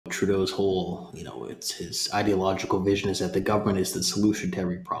Trudeau's whole, it's his ideological vision is that the government is the solution to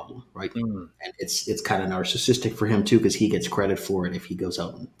every problem, right? Mm. And it's kind of narcissistic for him too, because he gets credit for it if he goes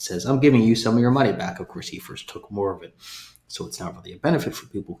out and says, "I'm giving you some of your money back." Of course, he first took more of it, so it's not really a benefit for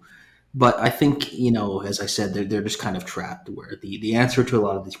people. But I think, as I said, they're just kind of trapped where the answer to a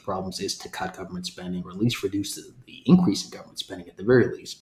lot of these problems is to cut government spending, or at least reduce the increase in government spending at the very least.